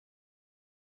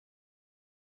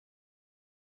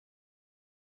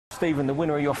Stephen, the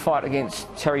winner of your fight against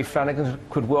Terry Flanagan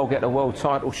could well get a world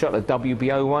title shot at the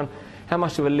WBO one. How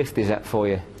much of a lift is that for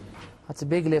you? It's a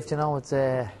big lift, you know. It's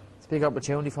a big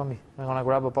opportunity for me. I'm going to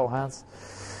grab it with both hands.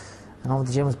 You know,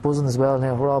 the gym's buzzing as well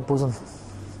now. We're all buzzing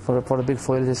for the big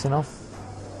fight of this, you know.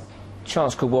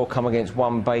 Chance could well come against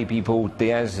one baby bull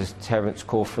Diaz, as Terence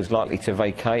Crawford's likely to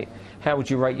vacate. How would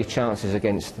you rate your chances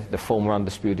against the former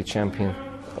undisputed champion?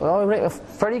 Well, I rate it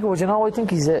very good, you know. I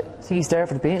think he's there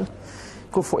for the beating.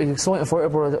 Good for, he's an exciting fighter,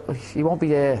 but he won't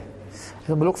be. If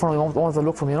I look for him, he won't have to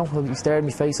look for him, you know. He'll be staring at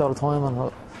my face all the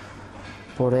time.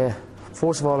 But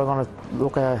first of all, I'm going to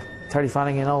look at Terry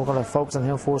Flanagan, you know. I'm going to focus on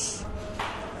him first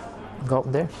and go up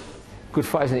from there. Good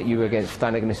fight, isn't it, you against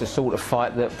Flanagan? It's the sort of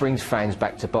fight that brings fans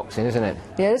back to boxing, isn't it?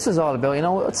 Yeah, this is all about, you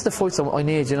know, it's the fights I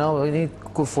need, you know. I need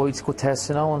good fights, good tests,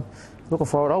 you know, and looking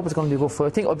forward. I hope it's going to be a good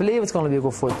fight. I believe it's going to be a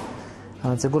good fight,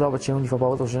 and it's a good opportunity for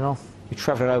both of us, you know. You're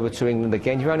travelling over to England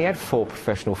again. You've only had 4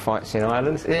 professional fights in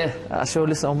Ireland. Yeah, sure.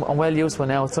 Listen, I'm well used to it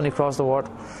now. It's only across the water.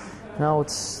 You know,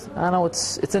 I know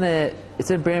it's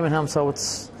in Birmingham, so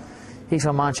he's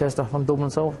from Manchester, from Dublin,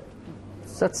 so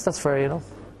that's fair, you know.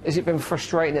 Has it been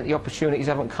frustrating that the opportunities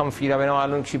haven't come for you though in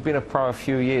Ireland? Cause you've been a pro a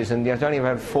few years and you've only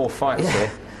had 4 fights here.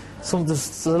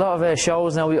 There's a lot of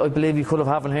shows now I believe we could have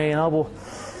happened here, you know,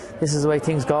 but this is the way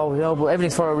things go, you know, but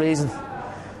everything's for a reason.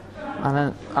 And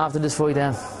then after this fight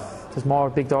then, there's more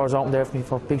big doors open there for me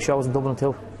for big shows in Dublin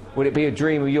too. Would it be a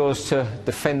dream of yours to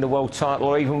defend the world title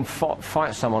or even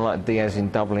fight someone like Diaz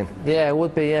in Dublin? Yeah, it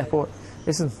would be, yeah, but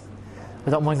listen, I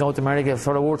don't mind going to America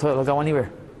for the world title. I'll go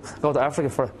anywhere. Go to Africa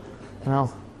for it, you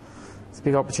know. It's a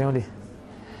big opportunity.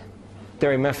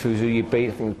 Derry Matthews, who you beat,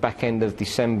 I think back end of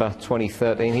December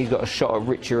 2013, he's got a shot at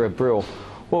Richard Abril.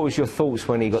 What was your thoughts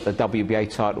when he got the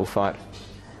WBA title fight?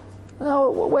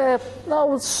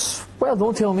 It's well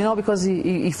done to him, you know, because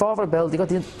he fought for the belt. He got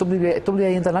the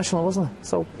WBA International, wasn't it?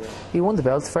 So he won the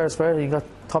belt, fair as fair. He got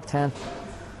top 10.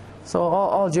 So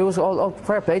all dues, all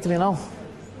fair play to him, you know.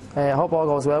 I hope all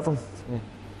goes well for him. Yeah.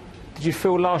 Did you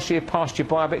feel last year passed you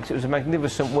by because it was a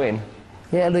magnificent win?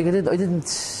 Yeah, like I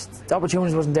didn't. The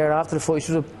opportunity wasn't there after the fight. I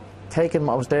should have taken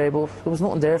what was there, but there was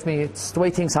nothing there for me. It's the way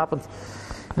things happened.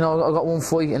 You know, I got one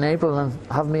fight in April and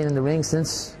haven't been in the ring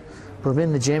since. But I've been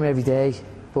in the gym every day.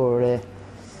 But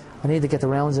I need to get the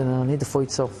rounds in and I need to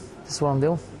fight, so this is what I'm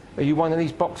doing. Are you one of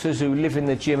these boxers who live in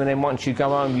the gym and then once you go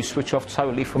home you switch off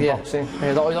totally from boxing?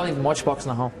 Yeah, I don't even watch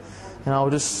boxing at home. You know, I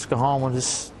just go home and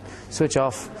just switch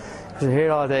off. Because you're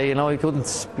here all day, you know, you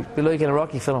couldn't be like in a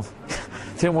Rocky film.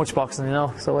 Too much boxing, you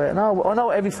know. So no, I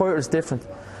know every fighter is different,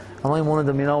 and I'm one of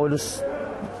them, you know. I just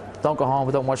don't go home,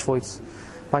 I don't watch fights.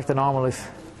 Back to normal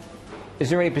life. Is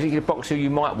there any particular boxer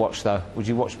you might watch though? Would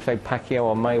you watch, say, Pacquiao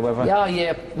or Mayweather?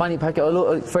 Yeah, Manny Pacquiao. I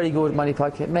look very good at Manny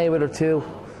Pacquiao. Mayweather too.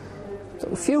 So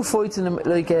a few fights in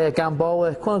like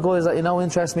Gamboa, kind of guys that you know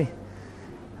interest me,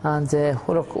 and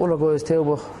other guys too.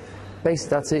 But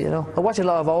basically that's it, you know. I watch a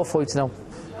lot of old fights now,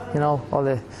 you know, all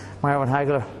the Marvin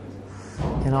Hagler.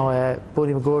 You know,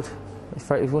 Buddy McGirt, he's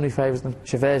one of my favourites.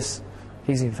 Chavez,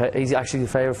 he's actually the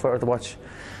favourite fighter to watch.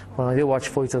 When I do watch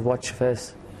fights, I watch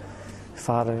Chavez.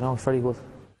 Father, you know, very good.